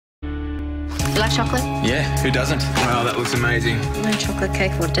You like chocolate? Yeah, who doesn't? Wow, that looks amazing. No, chocolate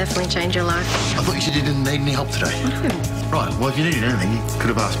cake will definitely change your life. I thought you said you didn't need any help today. Right, well, if you needed anything, you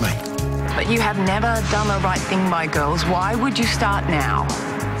could have asked me. But you have never done the right thing by girls. Why would you start now?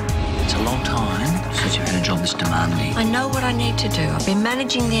 It's a long time since you've had a job this demanding. I know what I need to do. I've been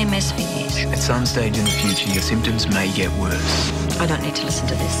managing the MS for years. At some stage in the future, your symptoms may get worse. I don't need to listen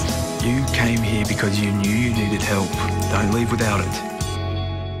to this. You came here because you knew you needed help. Don't leave without it.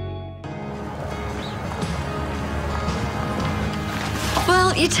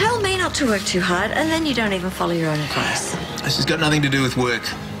 Well, you tell me not to work too hard, and then you don't even follow your own advice. This has got nothing to do with work.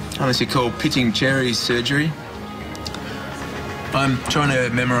 Honestly called pitching cherries surgery. I'm trying to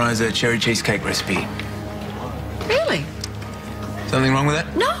memorise a cherry cheesecake recipe. Really? Something wrong with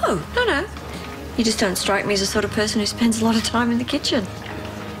that? No. You just don't strike me as the sort of person who spends a lot of time in the kitchen.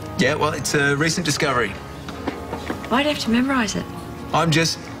 Yeah, well, it's a recent discovery. Why'd you have to memorise it? I'm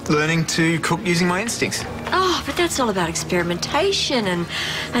just learning to cook using my instincts. Oh, but that's all about experimentation and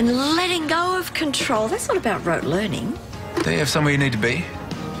letting go of control. That's not about rote learning. Do you have somewhere you need to be?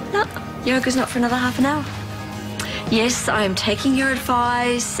 No, yoga's not for another half an hour. Yes, I am taking your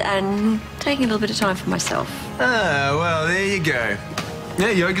advice and taking a little bit of time for myself. Ah, well, there you go. Yeah,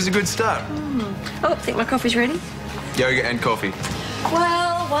 yoga's a good start. Oh, I think my coffee's ready. Yoga and coffee.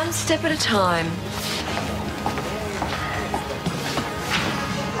 Well, one step at a time.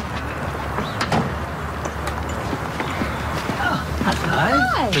 Hello.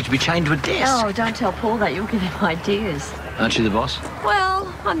 Hi. Could you be chained to a desk? Oh, don't tell Paul that. You'll give him ideas. Aren't you the boss?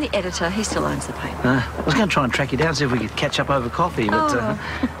 Well, I'm the editor. He still owns the paper. I was going to try and track you down, see if we could catch up over coffee, but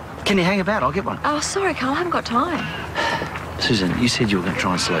can you hang about? I'll get one. Oh, sorry, Carl. I haven't got time. Susan, you said you were going to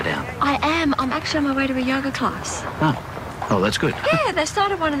try and slow down. I am. I'm actually on my way to a yoga class. Oh, that's good. Yeah, they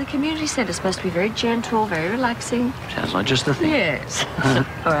started one in the community centre. Supposed to be very gentle, very relaxing. Sounds like just the thing. Yes. All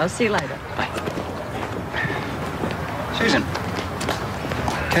right, I'll see you later. Bye. Susan,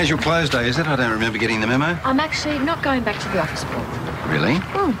 casual close day, is it? I don't remember getting the memo. I'm actually not going back to the office, Paul. Really?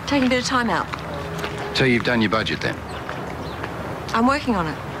 Taking a bit of time out. So you've done your budget then? I'm working on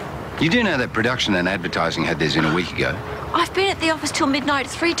it. You do know that production and advertising had theirs in a week ago? I've been at the office till midnight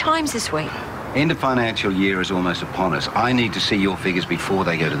 3 times this week. End of financial year is almost upon us. I need to see your figures before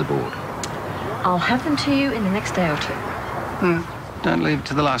they go to the board. I'll have them to you in the next day or two. Don't leave it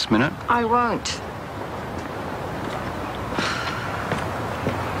to the last minute. I won't.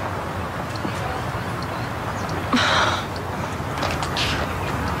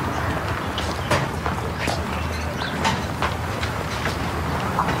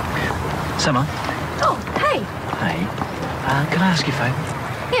 Summer. Oh, hey. Hey. Can I ask you a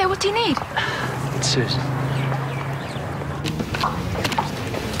favour? Yeah, what do you need? It's Susan.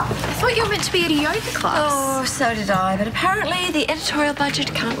 I thought you were meant to be at a yoga class. Oh, so did I. But apparently the editorial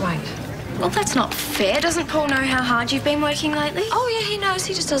budget can't wait. Well, that's not fair. Doesn't Paul know how hard you've been working lately? Oh, yeah, he knows.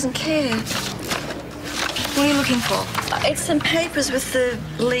 He just doesn't care. What are you looking for? It's some papers with the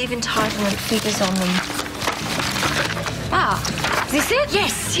leave entitlement figures on them. Ah, is this it?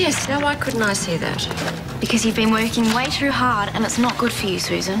 Yes. Now, why couldn't I see that? Because you've been working way too hard and it's not good for you,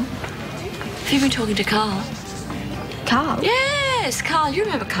 Susan. Have you been talking to Carl? Carl? Yes, Carl. You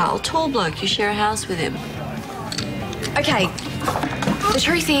remember Carl? Tall bloke. You share a house with him. Okay, the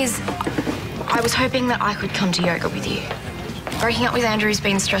truth is, I was hoping that I could come to yoga with you. Breaking up with Andrew's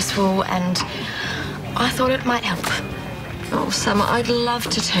been stressful and I thought it might help. Oh, Summer, I'd love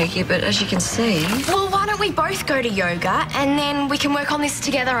to take you, but as you can see... Well, why don't we both go to yoga and then we can work on this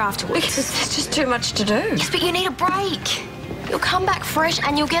together afterwards? Because there's just too much to do. Yes, but you need a break. You'll come back fresh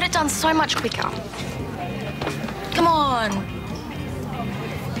and you'll get it done so much quicker. Come on.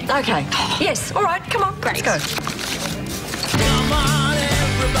 Okay. Yes, all right, come on, Great. let's go. Come on,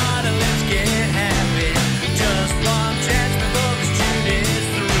 everybody, let's get happy. Just one chance before this June is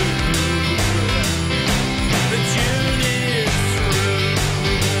through. The June is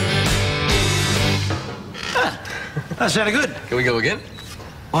through. That sounded good. Can we go again?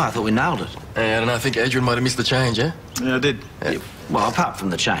 Oh, I thought we nailed it. I don't know, I think Adrian might have missed the change, eh? Yeah, I did. Yeah. Well, apart from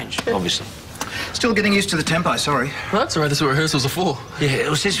the change, obviously. Still getting used to the tempo, sorry. Well, that's all right, that's what rehearsals are for. Yeah,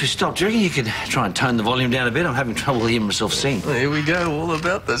 well, since we stopped, do you reckon you could try and tone the volume down a bit? I'm having trouble hearing myself sing. Well, here we go, all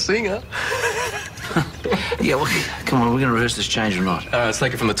about the singer. Yeah, well, come on, we're going to rehearse this change or not? Let's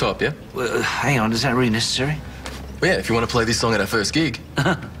take it from the top, yeah? Well, hang on, is that really necessary? Well, yeah, if you want to play this song at our first gig.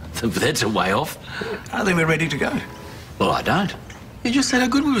 That's a way off. I think we're ready to go. Well, I don't. You just said how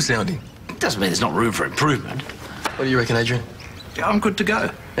good we were sounding. It doesn't mean there's not room for improvement. What do you reckon, Adrian? Yeah, I'm good to go.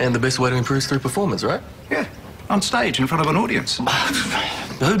 And the best way to improve is through performance, right? Yeah, on stage in front of an audience.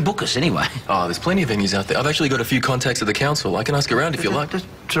 Who'd book us anyway? Oh, there's plenty of venues out there. I've actually got a few contacts at the council. I can ask around if you like. It's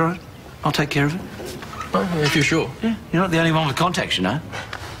all right. I'll take care of it. Oh, if you're sure. Yeah, you're not the only one with contacts, you know.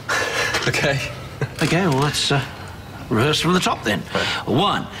 Okay. Okay, well, let's rehearse from the top then. Right.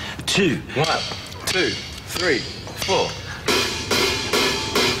 1, 2. 1, 2, 3, 4.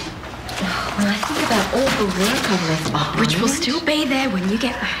 When I think about all the work I've left behind... Which will still be there when you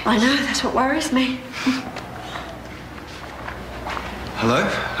get back. I know, that's what worries me. Hello,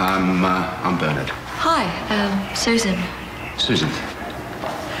 I'm Bernard. Hi, Susan. Susan.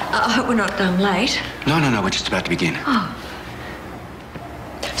 I hope we're not late. No, we're just about to begin. Oh.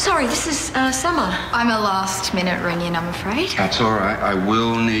 Sorry, this is Summer. I'm a last-minute ring-in, I'm afraid. That's all right. I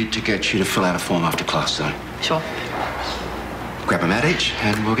will need to get you to fill out a form after class, though. Sure. Grab a mat each,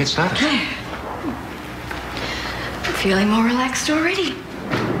 and we'll get started. Okay. I'm feeling more relaxed already.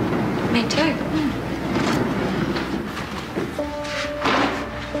 Me too.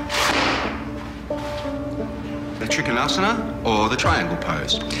 The Trikonasana or the triangle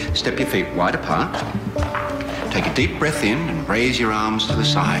pose. Step your feet wide apart. Take a deep breath in and raise your arms to the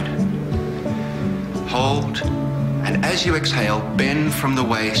side. Hold, and as you exhale, bend from the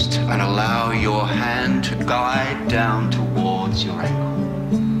waist and allow your hand to glide down towards your ankle.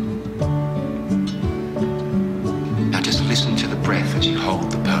 Now just listen to the breath as you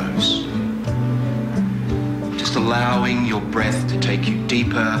hold the pose. Just allowing your breath to take you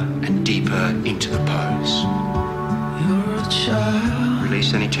deeper and deeper into the pose.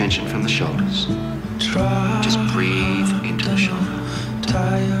 Release any tension from the shoulders. Just breathe into the shoulder.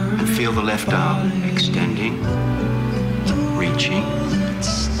 And feel the left arm extending, reaching,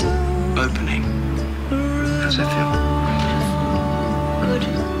 opening. How's that feel? Good.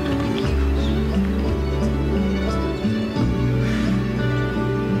 Thank you.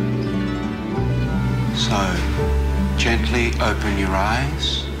 So, gently open your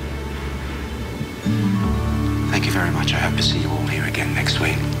eyes. Thank you very much. I hope to see you all here again next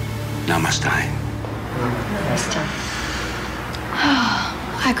week. Namaste.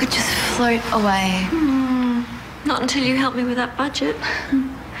 I could just float away. Not until you help me with that budget.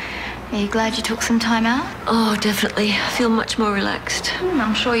 Are you glad you took some time out? Oh, definitely. I feel much more relaxed.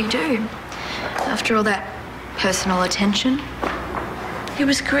 I'm sure you do. After all that personal attention. He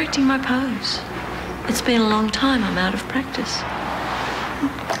was correcting my pose. It's been a long time I'm out of practice.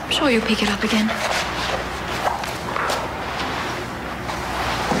 I'm sure you'll pick it up again.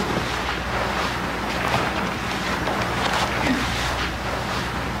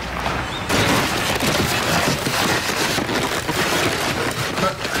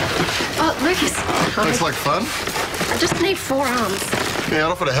 Looks like fun. I just need 4 arms. Yeah,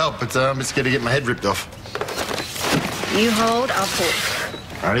 I'd offer to help, but I'm scared to get my head ripped off. You hold, I'll pull.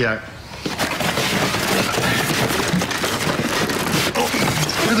 Rightio. Oh,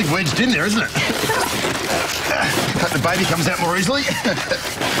 really wedged in there, isn't it? Hope the baby comes out more easily.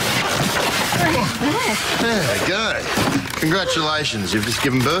 There we go. Congratulations, you've just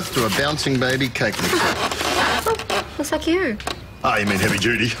given birth to a bouncing baby cake mixer. Oh, looks like you. Oh, you mean heavy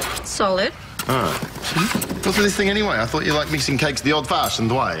duty? Solid. Oh. What's with this thing anyway? I thought you liked mixing cakes the old-fashioned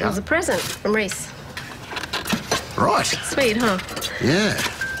way. It was a present from Reese. Right. Sweet, huh? Yeah.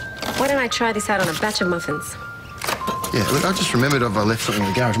 Why don't I try this out on a batch of muffins? Yeah, look, I just remembered I left something in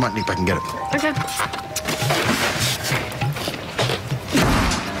the garage. Might nip back and get it. Okay.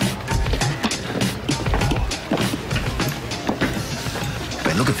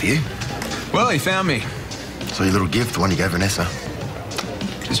 Been looking for you. Well, he found me. So your little gift, the one you gave Vanessa.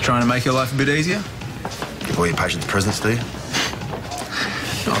 Just trying to make your life a bit easier. Give all your patients presents, do you?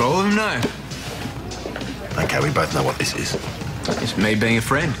 Not all of them, no. Okay, we both know what this is. It's me being a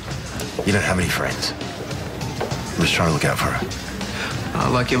friend. You don't have any friends. I'm just trying to look out for her. Oh,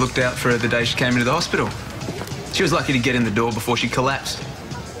 like you looked out for her the day she came into the hospital. She was lucky to get in the door before she collapsed.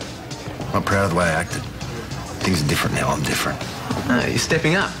 I'm proud of the way I acted. Things are different now. I'm different. No, you're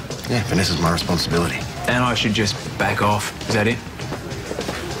stepping up. Yeah, Vanessa's my responsibility. And I should just back off. Is that it?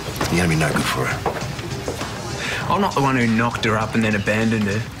 You're gonna be no good for her. I'm not the one who knocked her up and then abandoned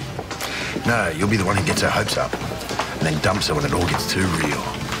her. No, you'll be the one who gets her hopes up and then dumps her when it all gets too real.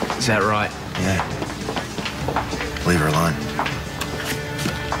 Is that right? Yeah. Leave her alone.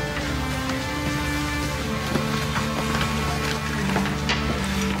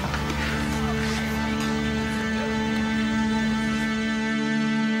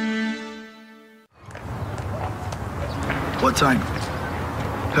 What time?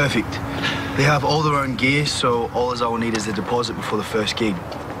 Perfect. They have all their own gear, so all I will need is the deposit before the first gig.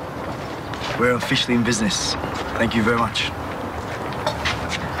 We're officially in business. Thank you very much.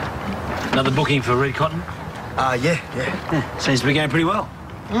 Another booking for Red Cotton? Yeah. Seems to be going pretty well.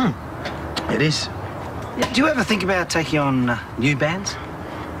 It is. Do you ever think about taking on new bands?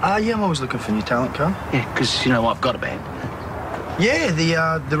 Yeah, I'm always looking for new talent, Carl. Yeah, because, you know, I've got a band. Yeah,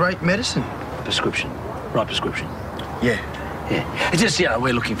 the right medicine. Prescription. Right prescription. Yeah. Yeah. It's just, you know,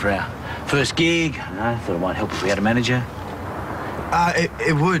 we're looking for our first gig. You know, thought it might help if we had a manager.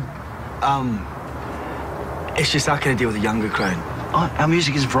 It would. It's just I can't deal with the younger crowd. Oh, our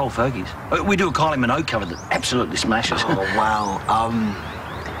music isn't for old fogies. We do a Kylie Minogue cover that absolutely smashes. Oh, wow.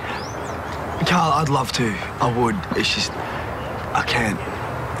 Carl, I'd love to. I would. It's just, I can't.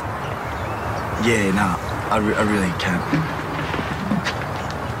 Yeah, no, I really can't.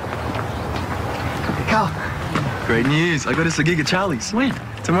 Carl. Great news. I got us a gig at Charlie's. When?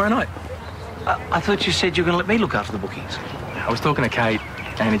 Tomorrow night. I thought you said you were going to let me look after the bookings. I was talking to Kate,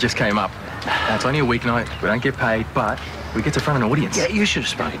 and it just came up. It's only a weeknight. We don't get paid, but we get to front an audience. Yeah, you should have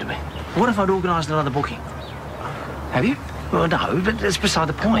spoken to me. What if I'd organised another booking? Have you? Well, no, but that's beside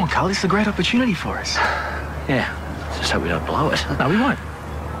the point. Come on, Carl. This is a great opportunity for us. Yeah. Just hope we don't blow it. No, we won't.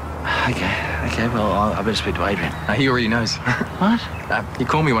 Okay, well, I better speak to Adrian. He already knows. What? He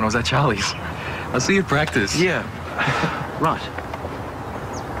called me when I was at Charlie's. I'll see you at practice. Yeah. Right.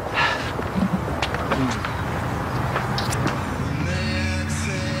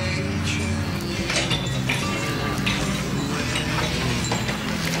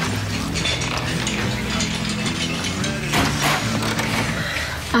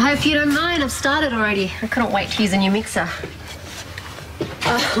 I hope you don't mind. I've started already. I couldn't wait to use a new mixer.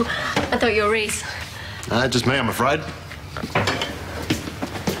 Oh, I thought you were Reese. Just me, I'm afraid.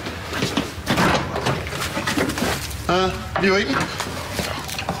 Have you eaten?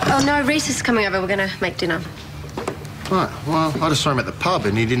 Oh, no, Reese is coming over. We're going to make dinner. Right, well, I just saw him at the pub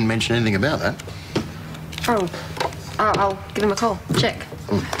and he didn't mention anything about that. Oh, I'll give him a call. Check.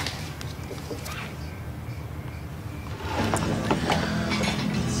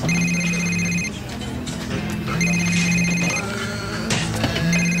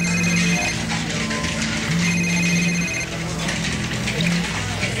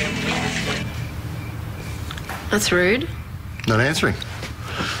 That's rude. Not answering.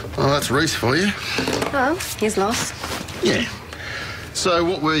 Well, that's Reese for you. Oh, he's lost. Yeah. So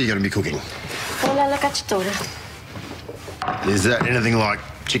what were you going to be cooking? Hola, la cacciatore. Is that anything like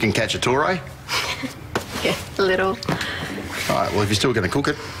chicken cacciatore? Yeah, a little. All right, well, if you're still going to cook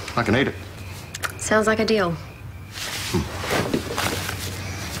it, I can eat it. Sounds like a deal.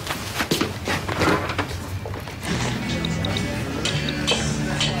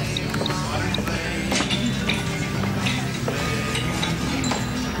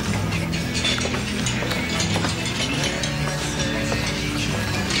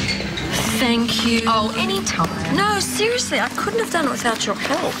 Thank you. Oh, anytime. No, seriously, I couldn't have done it without your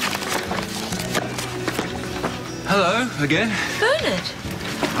help. Hello again. Bernard.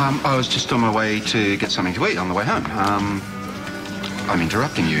 I was just on my way to get something to eat on the way home. I'm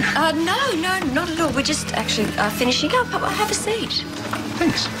interrupting you. No, not at all. We're just actually finishing up. Have a seat.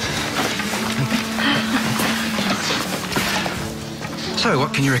 Thanks. So,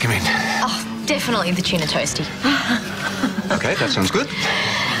 what can you recommend? Oh, definitely the tuna toasty. Okay, that sounds good.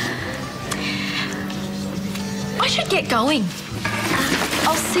 I should get going.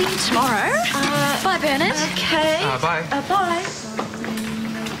 I'll see you tomorrow. Bye, Bernard. Okay. Bye. Bye.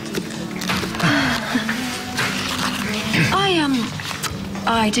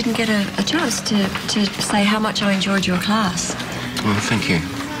 I didn't get a chance to say how much I enjoyed your class. Well, thank you.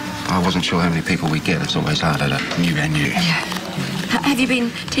 I wasn't sure how many people we get. It's always hard at a new venue. Yeah. Have you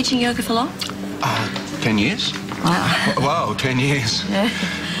been teaching yoga for long? 10 years. Wow. Wow, 10 years. Yeah.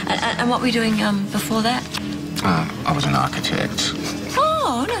 And what were you doing before that? I was an architect.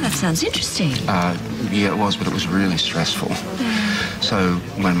 Oh, no, that sounds interesting. Yeah, it was, but it was really stressful. So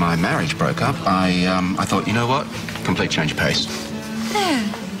when my marriage broke up, I thought, you know what? Complete change of pace. Yeah.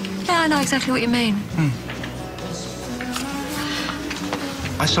 Yeah, I know exactly what you mean.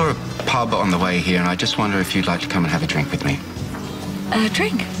 I saw a pub on the way here, and I just wonder if you'd like to come and have a drink with me. A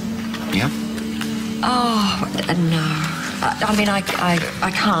drink? Yeah? Oh, no. I mean, I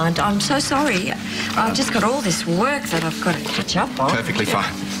can't. I'm so sorry. I've just got all this work that I've got to catch up on. Perfectly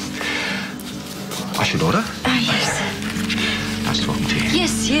fine. I should order? Yes. Nice talking to you.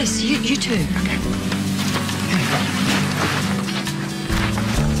 Yes, you too. Okay.